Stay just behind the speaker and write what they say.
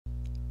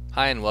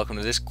Hi and welcome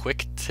to this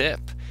quick tip.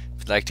 If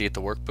you'd like to get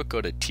the workbook,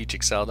 go to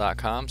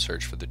teachexcel.com,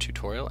 search for the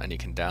tutorial, and you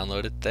can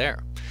download it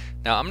there.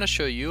 Now I'm going to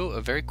show you a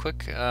very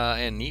quick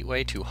and neat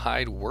way to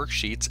hide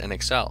worksheets in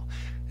Excel.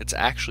 It's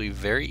actually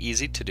very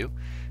easy to do,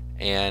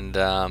 and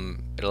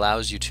it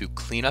allows you to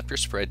clean up your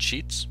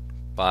spreadsheets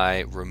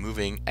by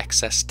removing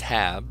excess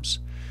tabs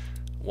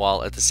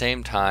while at the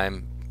same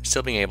time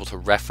still being able to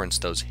reference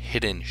those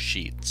hidden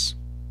sheets.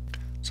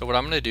 So what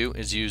I'm going to do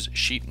is use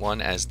sheet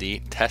 1 as the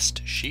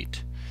test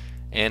sheet.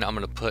 And I'm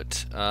going to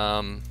put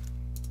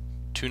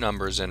two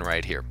numbers in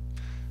right here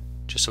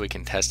just so we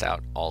can test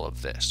out all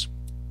of this.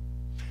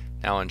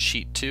 Now on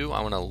sheet 2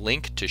 I want to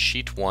link to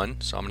sheet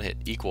 1, so I'm going to hit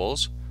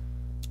equals,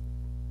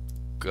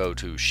 go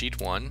to sheet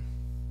 1,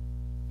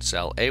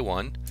 cell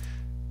A1.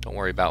 Don't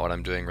worry about what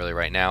I'm doing really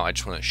right now, I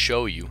just want to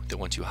show you that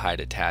once you hide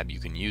a tab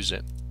you can use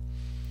it.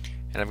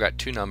 And I've got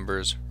two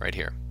numbers right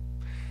here.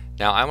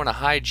 Now I want to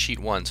hide sheet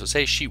 1, so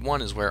say sheet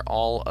 1 is where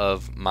all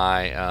of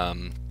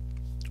my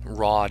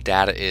raw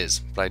data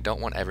is, but I don't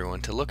want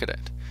everyone to look at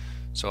it.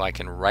 So I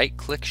can right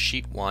click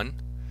sheet 1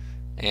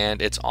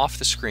 and it's off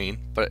the screen,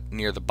 but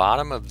near the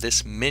bottom of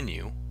this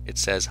menu it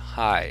says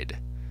hide.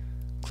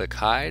 Click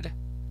hide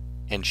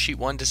and sheet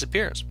 1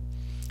 disappears.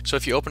 So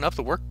if you open up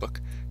the workbook,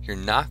 you're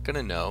not going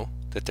to know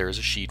that there is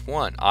a sheet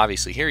 1.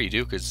 Obviously here you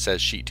do because it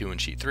says sheet 2 and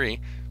sheet 3,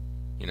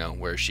 you know,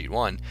 where's sheet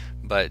 1,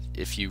 but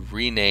if you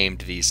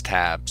renamed these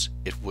tabs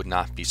it would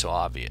not be so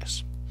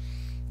obvious.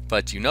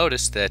 But you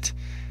notice that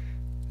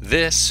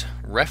this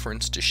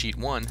reference to sheet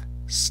 1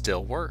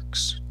 still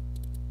works.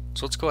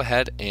 So let's go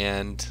ahead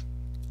and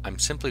I'm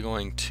simply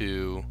going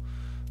to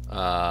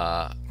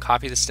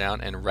copy this down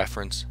and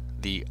reference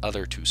the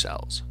other two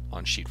cells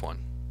on sheet 1.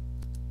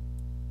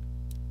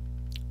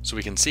 So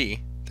we can see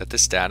that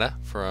this data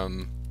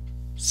from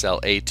cell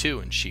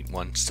A2 in sheet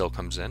 1 still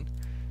comes in,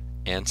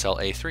 and cell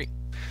A3.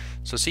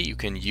 So see, you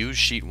can use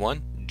sheet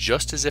 1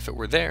 just as if it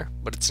were there,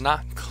 but it's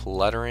not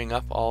cluttering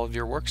up all of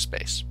your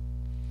workspace.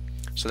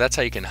 So that's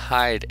how you can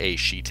hide a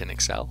sheet in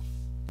Excel.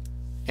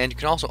 And you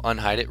can also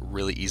unhide it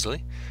really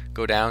easily.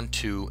 Go down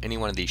to any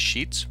one of these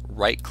sheets,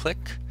 right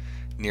click.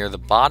 Near the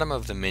bottom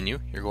of the menu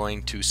you're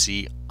going to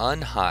see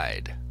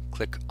Unhide.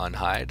 Click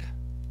Unhide.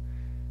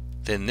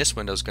 Then this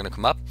window is going to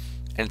come up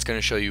and it's going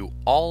to show you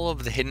all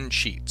of the hidden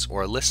sheets,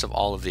 or a list of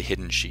all of the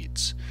hidden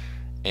sheets.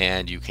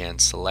 And you can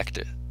select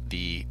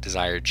the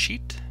desired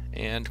sheet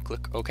and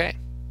click OK.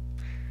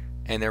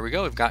 And there we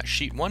go, we've got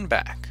sheet 1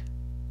 back.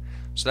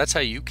 So that's how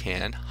you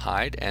can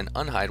hide and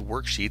unhide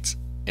worksheets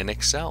in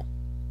Excel.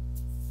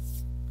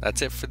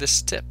 That's it for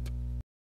this tip.